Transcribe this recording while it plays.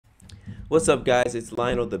What's up, guys? It's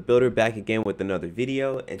Lionel the Builder back again with another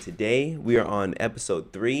video, and today we are on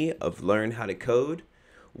episode 3 of Learn How to Code,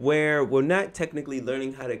 where we're not technically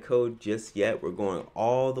learning how to code just yet. We're going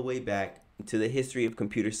all the way back to the history of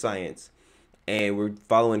computer science, and we're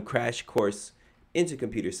following Crash Course into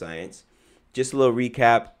computer science. Just a little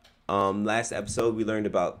recap. Last episode we learned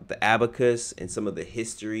about the abacus and some of the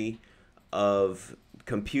history of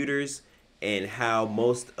computers and how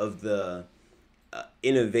most of the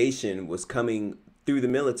innovation was coming through the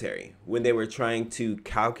military when they were trying to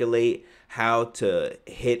calculate how to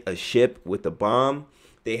hit a ship with a bomb.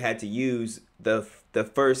 They had to use the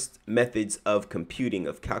first methods of computing,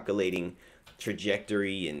 of calculating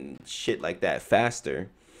trajectory and shit like that faster.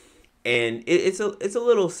 And it's a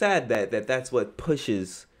little sad that that's what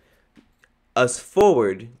pushes us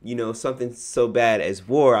forward, you know, something so bad as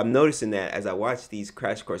war. I'm noticing that as I watch these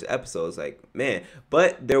Crash Course episodes, like, man.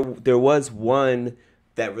 But there was one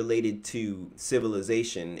that related to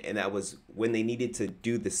civilization, and that was when they needed to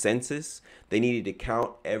do the census. They needed to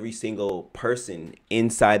count every single person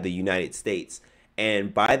inside the United States,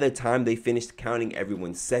 and by the time they finished counting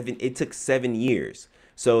everyone, it took 7 years.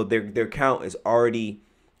 So their count is already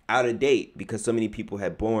out of date because so many people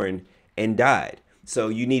had born and died. So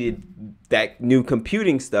you needed that new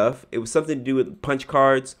computing stuff. It was something to do with punch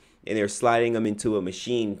cards, and they were sliding them into a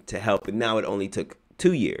machine to help. And now it only took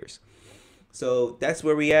 2 years. So that's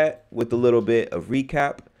where we at with a little bit of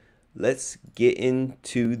recap. Let's get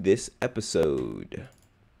into this episode.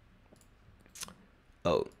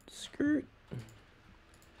 Oh, skirt.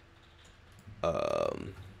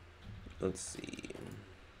 Let's see.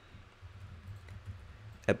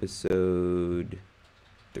 Episode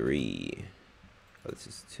 3. Oh, this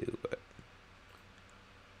is 2, but...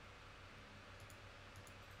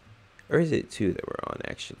 Or is it 2 that we're on,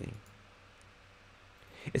 actually?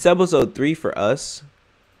 It's episode 3 for us,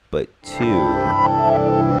 but 2...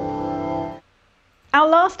 Our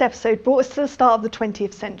last episode brought us to the start of the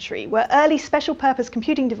 20th century, where early special-purpose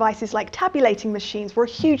computing devices like tabulating machines were a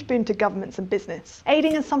huge boon to governments and business,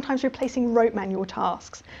 aiding and sometimes replacing rote manual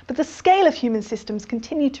tasks. But the scale of human systems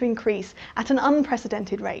continued to increase at an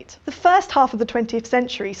unprecedented rate. The first half of the 20th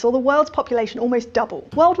century saw the world's population almost double.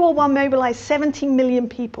 World War I mobilized 70 million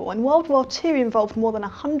people, and World War II involved more than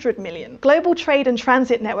 100 million. Global trade and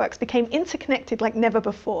transit networks became interconnected like never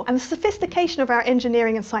before, and the sophistication of our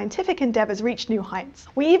engineering and scientific endeavors reached new heights.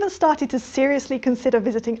 We even started to seriously consider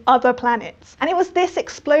visiting other planets. And it was this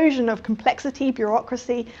explosion of complexity,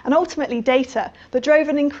 bureaucracy, and ultimately data that drove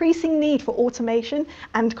an increasing need for automation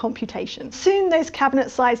and computation. Soon, those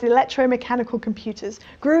cabinet-sized electromechanical computers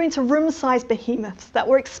grew into room-sized behemoths that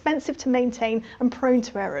were expensive to maintain and prone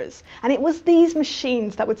to errors. And it was these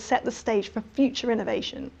machines that would set the stage for future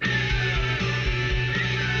innovation.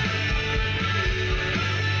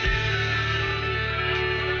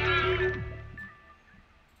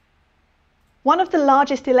 One of the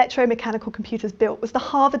largest electromechanical computers built was the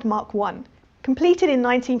Harvard Mark I, completed in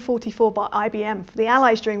 1944 by IBM for the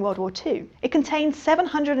Allies during World War II. It contained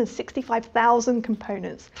 765,000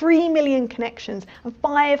 components, 3 million connections, and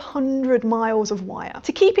 500 miles of wire.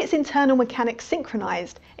 To keep its internal mechanics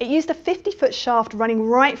synchronized, it used a 50-foot shaft running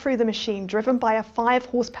right through the machine, driven by a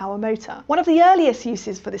 5-horsepower motor. One of the earliest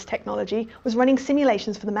uses for this technology was running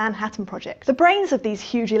simulations for the Manhattan Project. The brains of these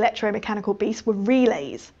huge electromechanical beasts were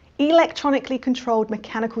relays, electronically controlled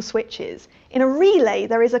mechanical switches. In a relay,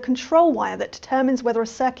 there is a control wire that determines whether a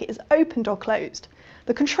circuit is opened or closed.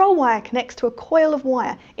 The control wire connects to a coil of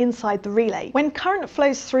wire inside the relay. When current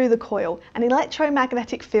flows through the coil, an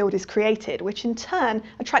electromagnetic field is created, which in turn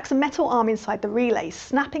attracts a metal arm inside the relay,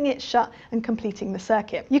 snapping it shut and completing the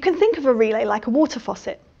circuit. You can think of a relay like a water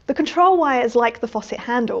faucet. The control wire is like the faucet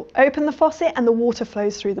handle. Open the faucet and the water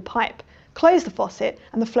flows through the pipe. Close the faucet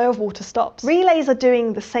and the flow of water stops. Relays are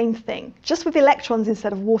doing the same thing, just with electrons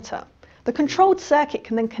instead of water. The controlled circuit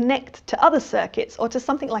can then connect to other circuits or to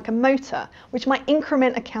something like a motor, which might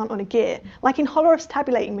increment a count on a gear, like in Hollerith's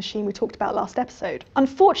tabulating machine we talked about last episode.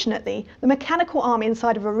 Unfortunately, the mechanical arm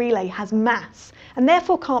inside of a relay has mass, and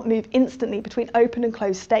therefore can't move instantly between open and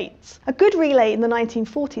closed states. A good relay in the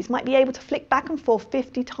 1940s might be able to flick back and forth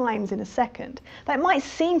 50 times in a second. That might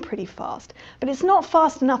seem pretty fast, but it's not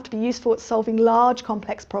fast enough to be useful at solving large,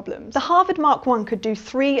 complex problems. The Harvard Mark I could do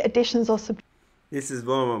 3 additions or subtractions. This is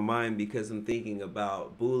blowing my mind because I'm thinking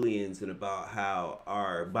about Booleans and about how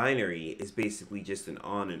our binary is basically just an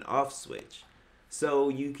on and off switch. So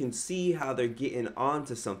you can see how they're getting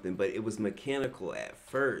onto something, but it was mechanical at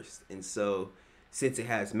first. And so since it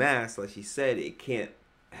has mass, like she said, it can't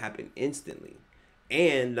happen instantly.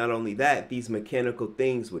 And not only that, these mechanical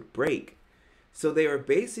things would break. So they are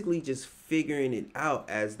basically just figuring it out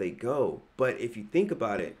as they go. But if you think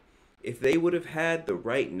about it, if they would have had the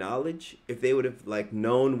right knowledge, if they would have like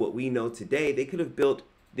known what we know today, they could have built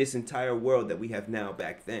this entire world that we have now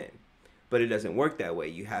back then. But it doesn't work that way.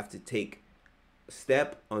 You have to take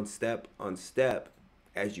step on step on step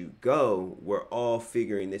as you go. We're all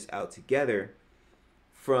figuring this out together,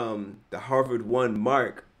 from the Harvard 1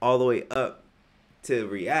 mark all the way up to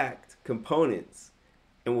React components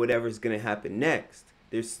and whatever's going to happen next.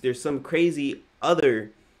 There's some crazy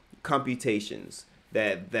other computations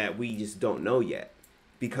that we just don't know yet,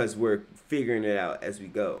 because we're figuring it out as we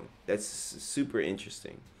go. That's super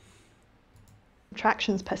interesting.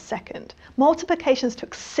 Subtractions per second. Multiplications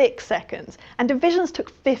took 6 seconds, and divisions took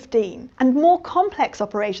 15. And more complex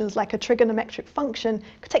operations like a trigonometric function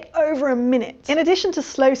could take over a minute. In addition to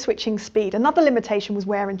slow switching speed, another limitation was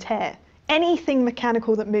wear and tear. Anything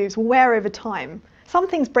mechanical that moves will wear over time. Some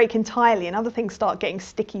things break entirely and other things start getting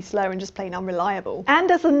sticky, slow, and just plain unreliable. And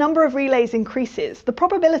as the number of relays increases, the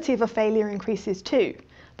probability of a failure increases too.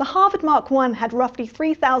 The Harvard Mark I had roughly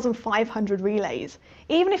 3,500 relays.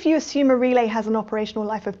 Even if you assume a relay has an operational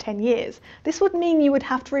life of 10 years, this would mean you would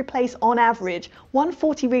have to replace, on average,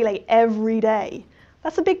 140 relay every day.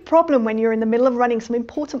 That's a big problem when you're in the middle of running some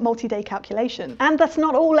important multi-day calculation. And that's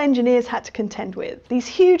not all engineers had to contend with. These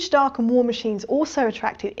huge dark and war machines also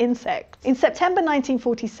attracted insects. In September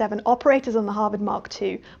 1947, operators on the Harvard Mark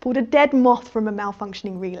II pulled a dead moth from a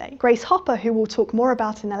malfunctioning relay. Grace Hopper, who we'll talk more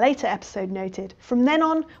about in a later episode, noted, "From then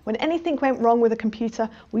on, when anything went wrong with a computer,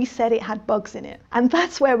 we said it had bugs in it." And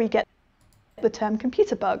that's where we get the term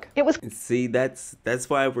computer bug. It was... See, that's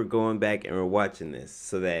why we're going back and we're watching this,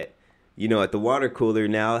 so that, you know, at the water cooler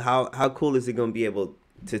now, how cool is it going to be able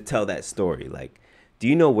to tell that story? Like, do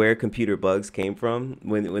you know where computer bugs came from?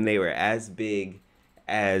 When they were as big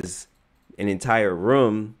as an entire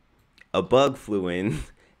room, a bug flew in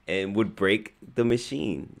and would break the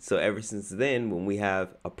machine. So ever since then, when we have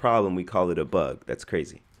a problem, we call it a bug. That's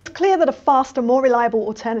crazy. It's clear that a faster, more reliable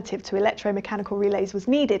alternative to electromechanical relays was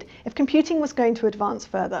needed if computing was going to advance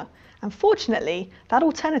further. Unfortunately, that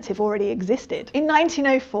alternative already existed. In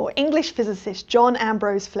 1904, English physicist John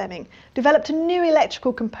Ambrose Fleming developed a new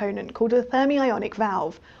electrical component called a thermionic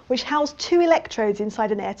valve, which housed 2 electrodes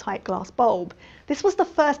inside an airtight glass bulb. This was the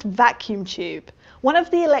first vacuum tube. One of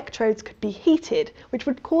the electrodes could be heated, which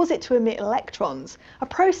would cause it to emit electrons, a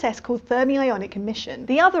process called thermionic emission.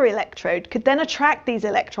 The other electrode could then attract these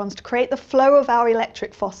electrons to create the flow of our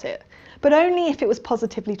electric faucet, but only if it was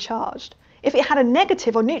positively charged. If it had a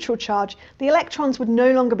negative or neutral charge, the electrons would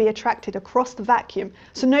no longer be attracted across the vacuum,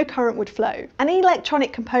 so no current would flow. An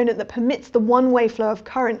electronic component that permits the one-way flow of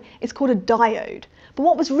current is called a diode. But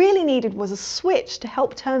what was really needed was a switch to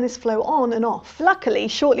help turn this flow on and off. Luckily,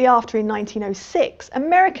 shortly after in 1906,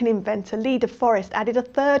 American inventor Lee de Forest added a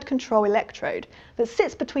third control electrode that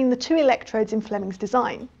sits between the 2 electrodes in Fleming's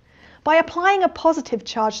design. By applying a positive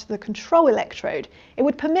charge to the control electrode, it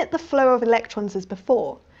would permit the flow of electrons as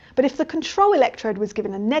before. But if the control electrode was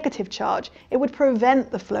given a negative charge, it would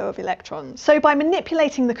prevent the flow of electrons. So by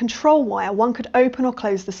manipulating the control wire, one could open or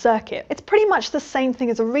close the circuit. It's pretty much the same thing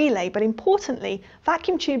as a relay, but importantly,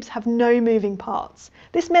 vacuum tubes have no moving parts.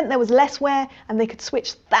 This meant there was less wear and they could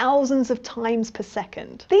switch thousands of times per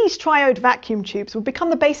second. These triode vacuum tubes would become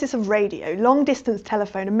the basis of radio, long-distance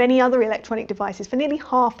telephone, and many other electronic devices for nearly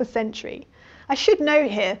half a century. I should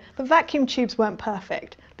note here that vacuum tubes weren't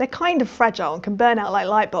perfect. They're kind of fragile and can burn out like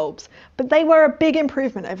light bulbs, but they were a big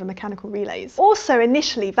improvement over mechanical relays. Also,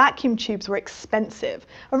 initially, vacuum tubes were expensive.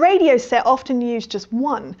 A radio set often used just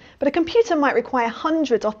one, but a computer might require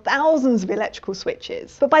hundreds or thousands of electrical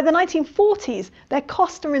switches. But by the 1940s, their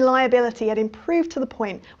cost and reliability had improved to the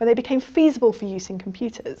point where they became feasible for use in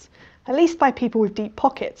computers, at least by people with deep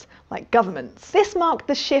pockets, like governments. This marked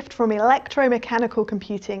the shift from electromechanical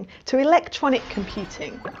computing to electronic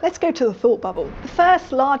computing. Let's go to the thought bubble. The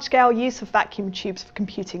first large-scale use of vacuum tubes for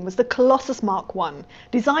computing was the Colossus Mark I,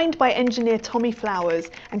 designed by engineer Tommy Flowers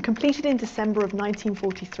and completed in December of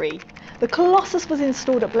 1943. The Colossus was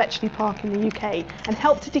installed at Bletchley Park in the UK and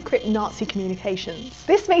helped to decrypt Nazi communications.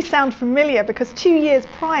 This may sound familiar because 2 years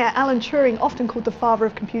prior, Alan Turing, often called the father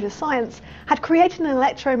of computer science, had created an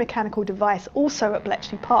electromechanical device also at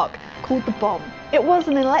Bletchley Park called the bomb. It was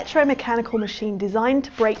an electromechanical machine designed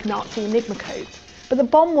to break Nazi Enigma codes, but the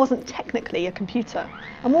bomb wasn't technically a computer,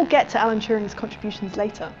 and we'll get to Alan Turing's contributions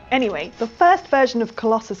later. Anyway, the first version of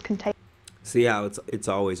Colossus contained... See how it's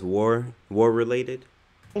always war related?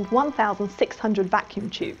 1,600 vacuum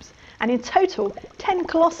tubes, and in total, 10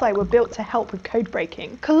 colossi were built to help with code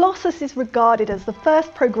breaking. Colossus is regarded as the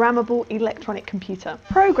first programmable electronic computer.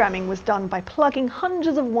 Programming was done by plugging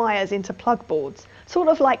hundreds of wires into plug boards, sort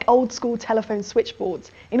of like old school telephone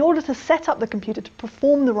switchboards, in order to set up the computer to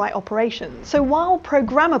perform the right operations. So while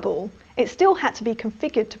programmable, it still had to be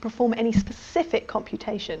configured to perform any specific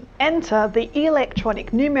computation. Enter the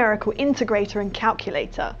Electronic Numerical Integrator and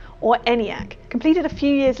Calculator, or ENIAC, completed a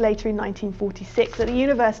few years later in 1946 at the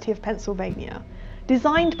University of Pennsylvania.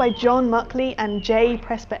 Designed by John Muckley and J.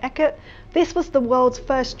 Presper Eckert, this was the world's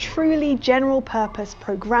first truly general-purpose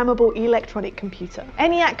programmable electronic computer.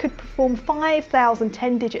 ENIAC could perform 5,000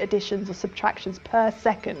 10-digit additions or subtractions per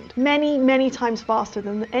second, many times faster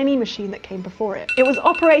than any machine that came before it. It was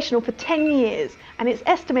operational for 10 years, and it's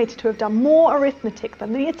estimated to have done more arithmetic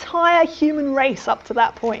than the entire human race up to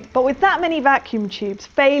that point. But with that many vacuum tubes,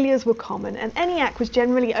 failures were common, and ENIAC was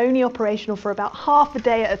generally only operational for about half a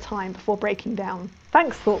day at a time before breaking down.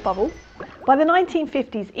 Thanks, Thought Bubble. By the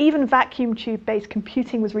 1950s, even vacuum tube-based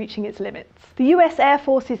computing was reaching its limits. The US Air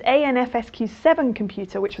Force's ANFSQ-7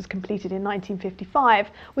 computer, which was completed in 1955,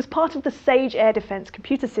 was part of the SAGE air defense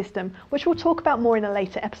computer system, which we'll talk about more in a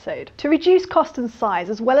later episode. To reduce cost and size,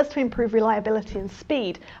 as well as to improve reliability and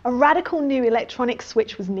speed, a radical new electronic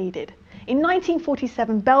switch was needed. In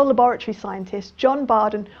 1947, Bell Laboratory scientists John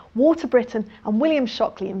Barden, Walter Britton and William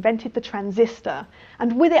Shockley invented the transistor,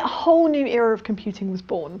 and with it a whole new era of computing was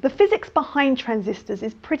born. The physics behind transistors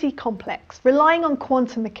is pretty complex, relying on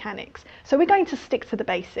quantum mechanics, so we're going to stick to the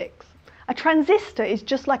basics. A transistor is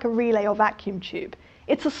just like a relay or vacuum tube.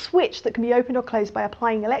 It's a switch that can be opened or closed by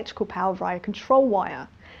applying electrical power via a control wire.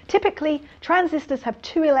 Typically, transistors have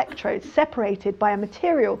two electrodes separated by a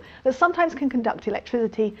material that sometimes can conduct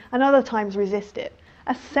electricity and other times resist it,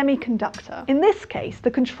 a semiconductor. In this case,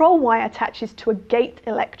 the control wire attaches to a gate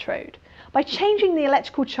electrode. By changing the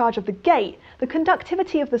electrical charge of the gate, the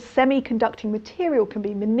conductivity of the semiconducting material can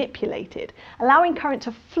be manipulated, allowing current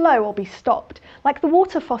to flow or be stopped, like the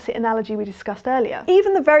water faucet analogy we discussed earlier.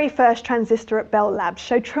 Even the very first transistor at Bell Labs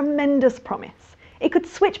showed tremendous promise. It could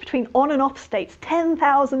switch between on and off states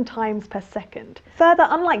 10,000 times per second. Further,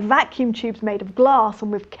 unlike vacuum tubes made of glass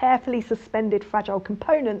and with carefully suspended fragile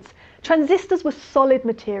components, transistors were solid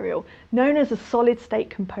material, known as a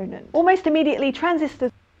solid-state component. Almost immediately,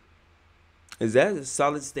 transistors... Is that a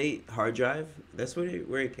solid state hard drive? That's where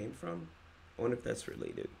it came from? I wonder if that's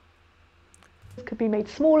related. Could be made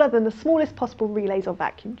smaller than the smallest possible relays or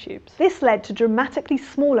vacuum tubes. This led to dramatically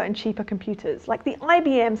smaller and cheaper computers, like the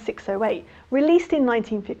IBM 608, released in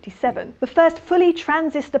 1957, the first fully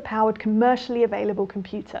transistor-powered commercially available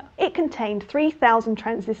computer. It contained 3,000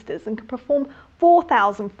 transistors and could perform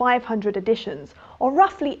 4,500 additions, or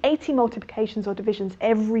roughly 80 multiplications or divisions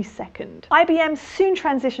every second. IBM soon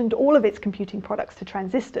transitioned all of its computing products to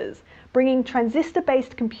transistors, bringing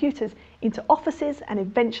transistor-based computers into offices and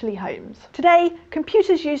eventually homes. Today,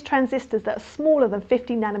 computers use transistors that are smaller than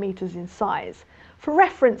 50 nanometers in size. For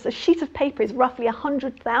reference, a sheet of paper is roughly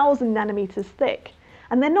 100,000 nanometers thick.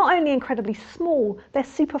 And they're not only incredibly small, they're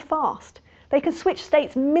super fast. They can switch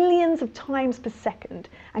states millions of times per second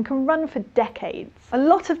and can run for decades. A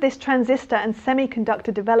lot of this transistor and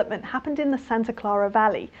semiconductor development happened in the Santa Clara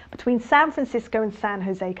Valley between San Francisco and San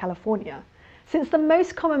Jose, California. Since the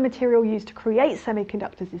most common material used to create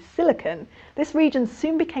semiconductors is silicon, this region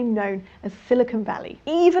soon became known as Silicon Valley.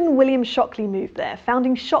 Even William Shockley moved there,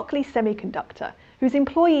 founding Shockley Semiconductor, whose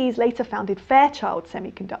employees later founded Fairchild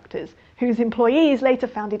Semiconductors, whose employees later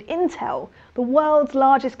founded Intel, the world's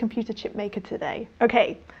largest computer chip maker today.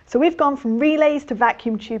 Okay, so we've gone from relays to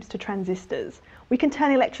vacuum tubes to transistors. We can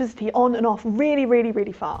turn electricity on and off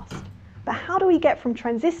really fast. But how do we get from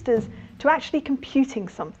transistors to actually computing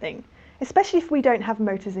something, especially if we don't have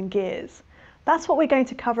motors and gears? That's what we're going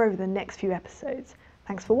to cover over the next few episodes.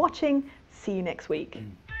 Thanks for watching. See you next week.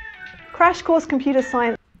 Crash Course Computer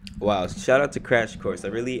Science. Wow, shout out to Crash Course. I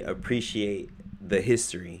really appreciate the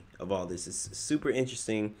history of all this. It's super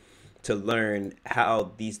interesting to learn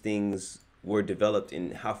how these things were developed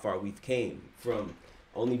and how far we've came from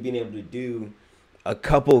only being able to do a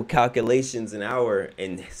couple calculations an hour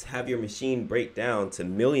and have your machine break down to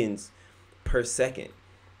millions per second.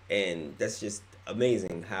 And that's just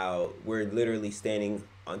amazing how we're literally standing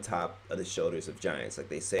on top of the shoulders of giants. Like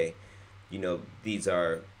they say, you know, these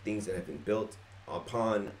are things that have been built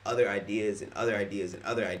upon other ideas and other ideas and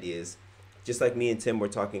other ideas, just like me and Tim were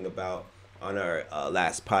talking about on our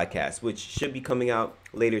last podcast, which should be coming out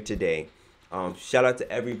later today. Shout out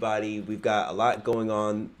to everybody. We've got a lot going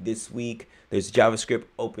on this week. There's JavaScript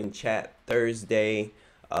Open Chat Thursday.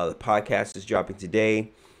 The podcast is dropping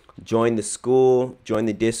today. Join the school, join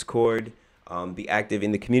the Discord. Be active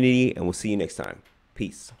in the community, and we'll see you next time.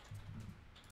 Peace.